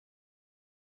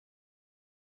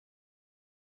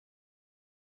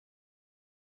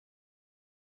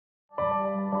Well,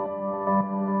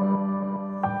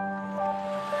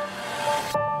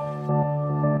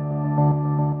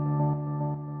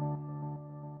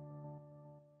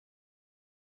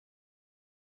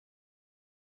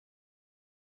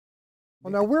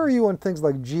 now where are you on things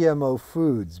like GMO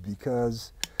foods?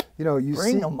 Because, you know, you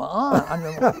Bring see them on. I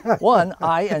mean, one,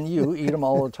 I and you eat them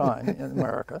all the time in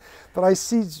America. But I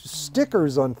see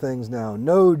stickers on things now,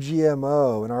 no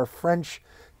GMO, and our French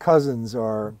cousins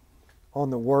are on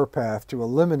the warpath to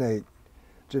eliminate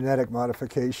genetic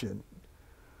modification.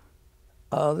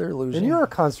 They're losing. And you're a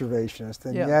conservationist,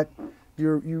 and Yeah. yet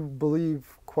you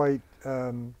believe quite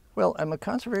Well, I'm a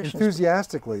conservationist.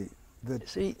 enthusiastically that...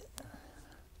 See,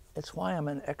 it's why I'm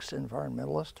an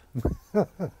ex-environmentalist,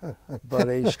 but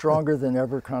a stronger than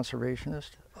ever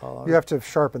conservationist. You have to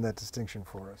sharpen that distinction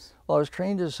for us. Well, I was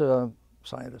trained as a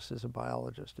scientist, as a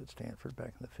biologist at Stanford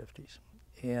back in the 50s.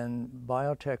 And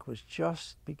biotech was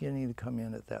just beginning to come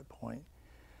in at that point.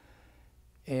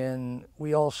 And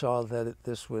we all saw that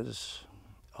this was,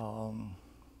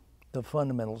 the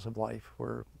fundamentals of life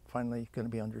were finally going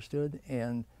to be understood,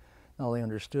 and not only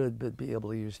understood, but be able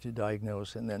to use to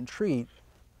diagnose and then treat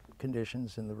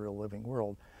conditions in the real living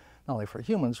world, not only for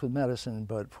humans with medicine,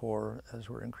 but for, as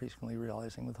we're increasingly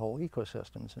realizing, with whole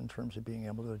ecosystems in terms of being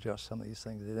able to adjust some of these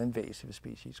things that invasive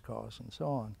species cause and so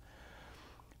on.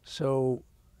 So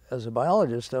as a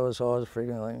biologist, I was always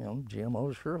figuring, like, you know,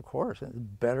 GMOs, sure, of course.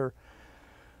 Better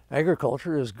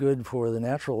agriculture is good for the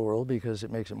natural world because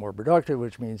it makes it more productive,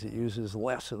 which means it uses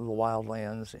less of the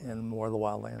wildlands and more of the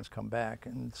wildlands come back.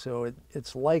 And so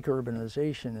it's like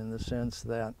urbanization in the sense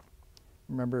that,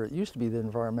 remember, it used to be that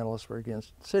environmentalists were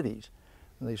against cities.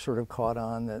 And they sort of caught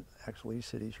on that actually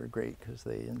cities are great because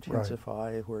they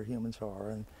intensify where humans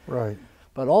are. And,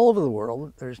 but all over the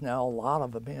world, there's now a lot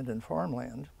of abandoned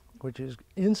farmland, which is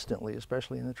instantly,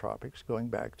 especially in the tropics, going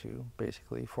back to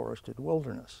basically forested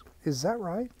wilderness. Is that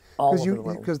right? All over the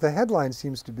world. Because the headline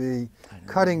seems to be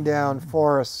cutting down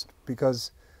forests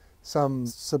because some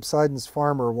subsistence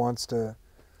farmer wants to,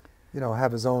 you know,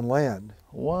 have his own land.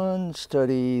 One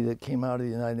study that came out of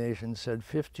the United Nations said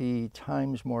 50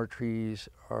 times more trees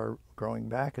are growing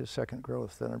back as second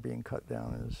growth than are being cut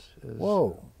down as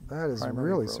Whoa, that is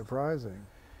really growth. Surprising.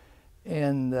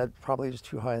 And that probably is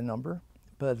too high a number,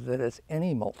 but that it's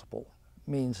any multiple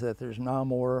means that there's now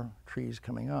more trees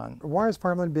coming on. Why is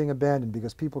farmland being abandoned?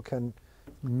 Because people can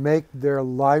make their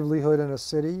livelihood in a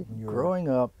city? Growing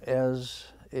up as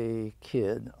a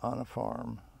kid on a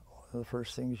farm, the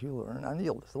first things you learn, and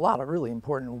there's a lot of really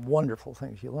important, wonderful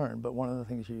things you learn, but one of the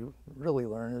things you really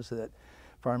learn is that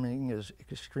farming is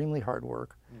extremely hard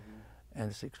work, and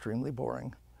it's extremely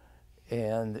boring,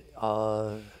 and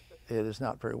it is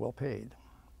not very well paid.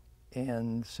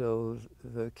 And so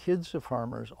the kids of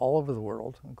farmers all over the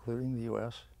world, including the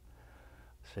US,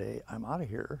 say, I'm out of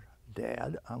here,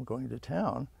 Dad, I'm going to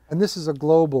town. And this is a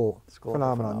global,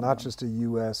 phenomenon, not just a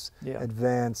US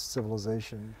advanced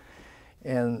civilization.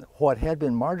 And what had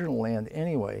been marginal land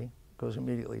anyway goes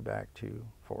immediately back to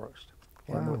forest.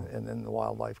 Wow. And then the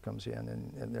wildlife comes in,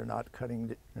 and they're not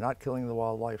killing the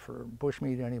wildlife for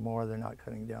bushmeat anymore. They're not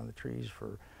cutting down the trees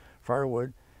for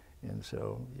firewood. And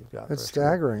so you've got... It's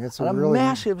staggering. It's on a really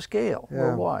massive scale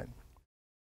worldwide.